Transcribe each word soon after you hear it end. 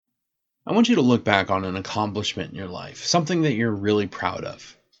I want you to look back on an accomplishment in your life, something that you're really proud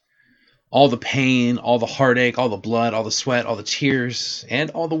of. All the pain, all the heartache, all the blood, all the sweat, all the tears,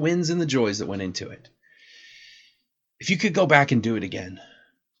 and all the wins and the joys that went into it. If you could go back and do it again,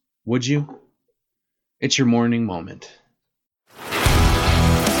 would you? It's your morning moment.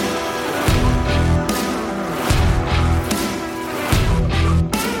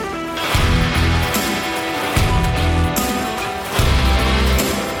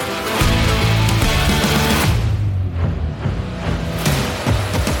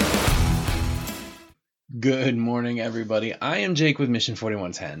 Good morning, everybody. I am Jake with Mission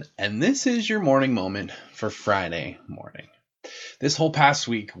 4110, and this is your morning moment for Friday morning. This whole past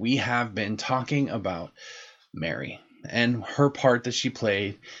week, we have been talking about Mary and her part that she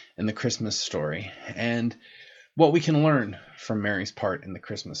played in the Christmas story and what we can learn from Mary's part in the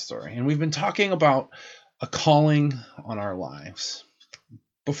Christmas story. And we've been talking about a calling on our lives.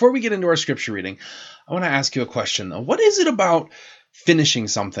 Before we get into our scripture reading, I want to ask you a question, though. What is it about finishing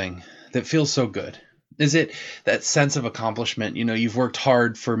something that feels so good? Is it that sense of accomplishment? You know, you've worked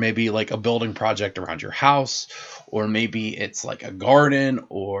hard for maybe like a building project around your house, or maybe it's like a garden,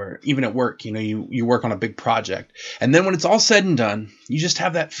 or even at work, you know, you work on a big project. And then when it's all said and done, you just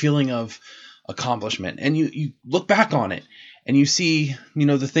have that feeling of accomplishment. And you look back on it and you see, you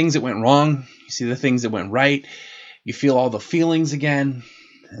know, the things that went wrong, you see the things that went right, you feel all the feelings again.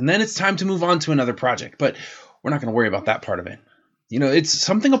 And then it's time to move on to another project. But we're not going to worry about that part of it. You know, it's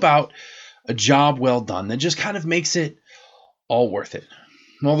something about a job well done that just kind of makes it all worth it.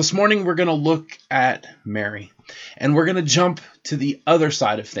 Well, this morning we're going to look at Mary, and we're going to jump to the other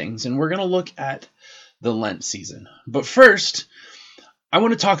side of things, and we're going to look at the Lent season. But first, I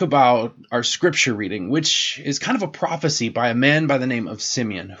want to talk about our scripture reading, which is kind of a prophecy by a man by the name of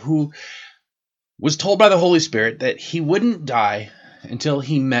Simeon, who was told by the Holy Spirit that he wouldn't die until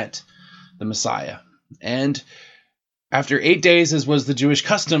he met the Messiah. And after 8 days, as was the Jewish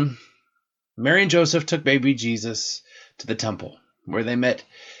custom, Mary and Joseph took baby Jesus to the temple where they met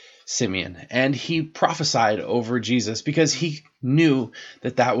Simeon, and he prophesied over Jesus because he knew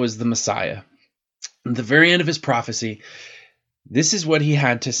that that was the Messiah. At the very end of his prophecy, this is what he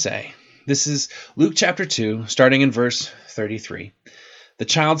had to say. This is Luke chapter 2, starting in verse 33. The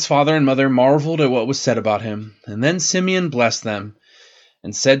child's father and mother marveled at what was said about him, and then Simeon blessed them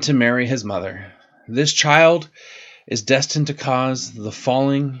and said to Mary his mother, "This child is destined to cause the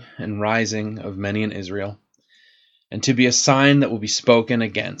falling and rising of many in Israel, and to be a sign that will be spoken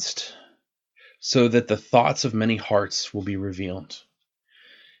against, so that the thoughts of many hearts will be revealed,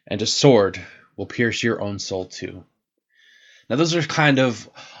 and a sword will pierce your own soul too." Now, those are kind of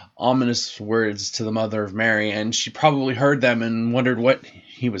ominous words to the mother of Mary, and she probably heard them and wondered what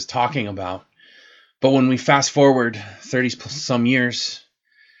he was talking about. But when we fast forward 30-some years,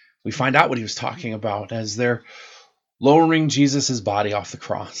 we find out what he was talking about as they're lowering Jesus' body off the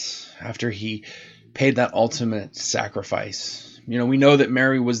cross after he paid that ultimate sacrifice. You know, we know that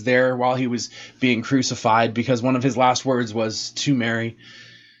Mary was there while he was being crucified because one of his last words was to Mary.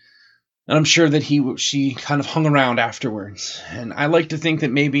 And I'm sure that she kind of hung around afterwards. And I like to think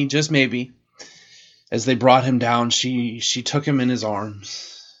that maybe, just maybe, as they brought him down, she took him in his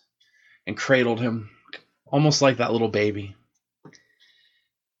arms and cradled him, almost like that little baby.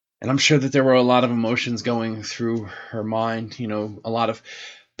 And I'm sure that there were a lot of emotions going through her mind, you know, a lot of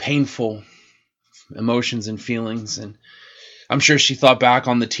painful emotions and feelings. And I'm sure she thought back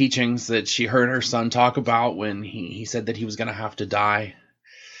on the teachings that she heard her son talk about when he said that he was going to have to die.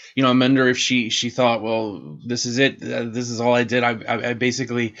 You know, I wonder if she thought, well, this is it. This is all I did. I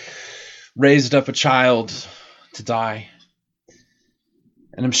basically raised up a child to die.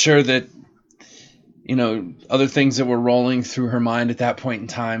 And I'm sure that, you know, other things that were rolling through her mind at that point in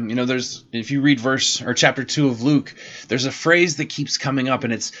time. You know, if you read chapter 2 of Luke, there's a phrase that keeps coming up,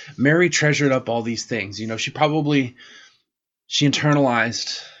 and it's Mary treasured up all these things. You know, she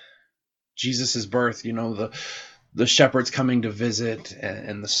internalized Jesus's birth, you know, the shepherds coming to visit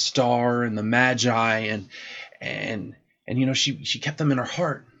and the star and the magi and you know, she kept them in her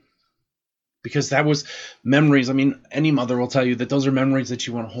heart because that was memories. I mean, any mother will tell you that those are memories that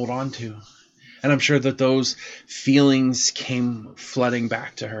you want to hold on to. And I'm sure that those feelings came flooding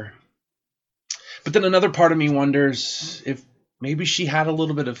back to her. But then another part of me wonders if maybe she had a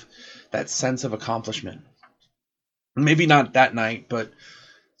little bit of that sense of accomplishment. Maybe not that night, but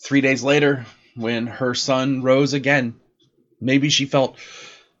 3 days later, when her son rose again, maybe she felt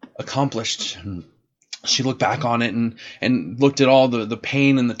accomplished. She looked back on it and looked at all the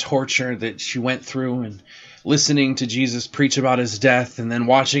pain and the torture that she went through, and listening to Jesus preach about his death and then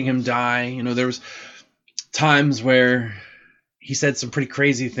watching him die. You know, there was times where he said some pretty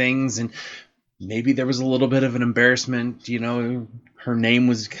crazy things, and maybe there was a little bit of an embarrassment. Her name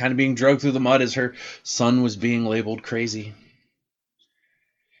was kind of being dragged through the mud as her son was being labeled crazy.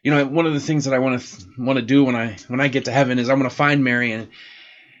 One of the things that I want to do when I get to heaven is I'm going to find Mary, and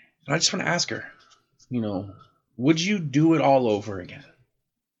I just want to ask her, would you do it all over again?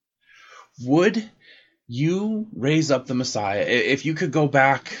 Would you raise up the Messiah? If you could go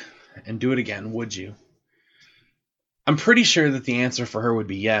back and do it again, would you? I'm pretty sure that the answer for her would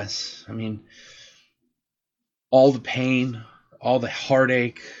be yes. I mean, all the pain, all the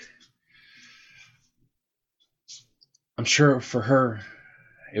heartache, I'm sure for her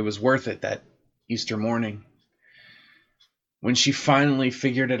it was worth it that Easter morning when she finally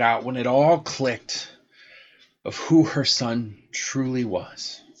figured it out, when it all clicked of who her son truly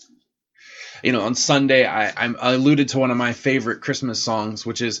was. On Sunday, I alluded to one of my favorite Christmas songs,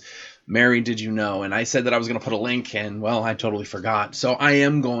 which is Mary, Did You Know? And I said that I was going to put a link, and well, I totally forgot. So I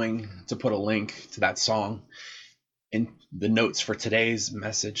am going to put a link to that song in the notes for today's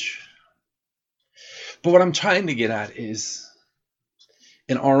message. But what I'm trying to get at is,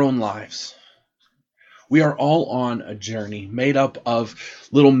 in our own lives, we are all on a journey made up of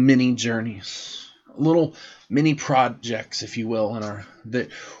little mini journeys, little mini projects, if you will, that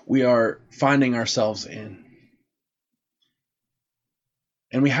we are finding ourselves in.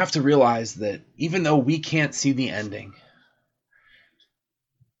 And we have to realize that even though we can't see the ending,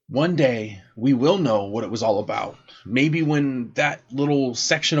 one day we will know what it was all about. Maybe when that little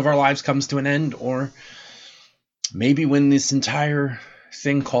section of our lives comes to an end, or maybe when this entire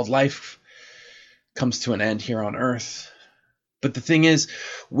thing called life comes to an end here on earth. But the thing is,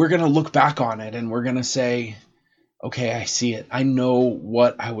 we're going to look back on it and we're going to say, okay, I see it. I know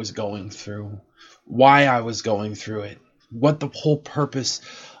what I was going through, why I was going through it, what the whole purpose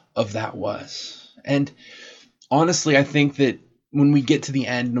of that was. And honestly, I think that when we get to the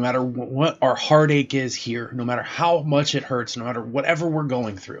end, no matter what our heartache is here, no matter how much it hurts, no matter whatever we're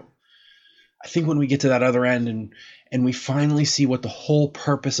going through, I think when we get to that other end and we finally see what the whole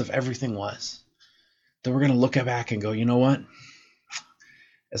purpose of everything was, then we're going to look back and go, you know what?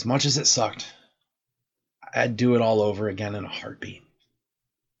 As much as it sucked, I'd do it all over again in a heartbeat.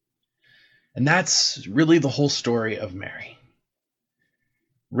 And that's really the whole story of Mary.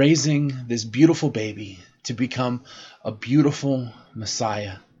 Raising this beautiful baby to become a beautiful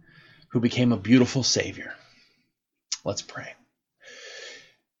Messiah who became a beautiful Savior. Let's pray.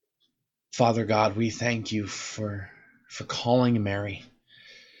 Father God, we thank you for calling Mary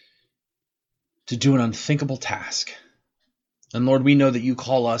to do an unthinkable task. And Lord, we know that you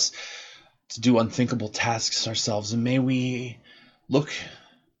call us to do unthinkable tasks ourselves. And may we look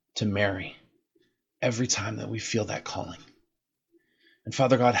to Mary every time that we feel that calling. And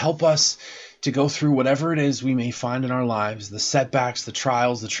Father God, help us to go through whatever it is we may find in our lives, the setbacks, the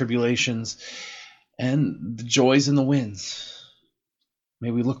trials, the tribulations, and the joys and the wins.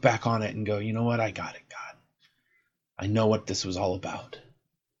 May we look back on it and go, you know what? I got it, God. I know what this was all about.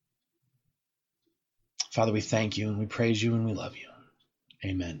 Father, we thank you and we praise you and we love you.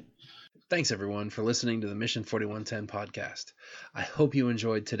 Amen. Thanks, everyone, for listening to the Mission 4110 podcast. I hope you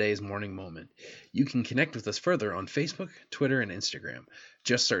enjoyed today's morning moment. You can connect with us further on Facebook, Twitter, and Instagram.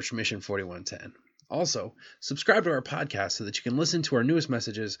 Just search Mission 4110. Also, subscribe to our podcast so that you can listen to our newest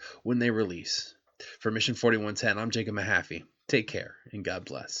messages when they release. For Mission 4110, I'm Jacob Mahaffey. Take care, and God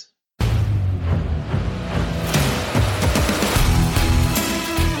bless.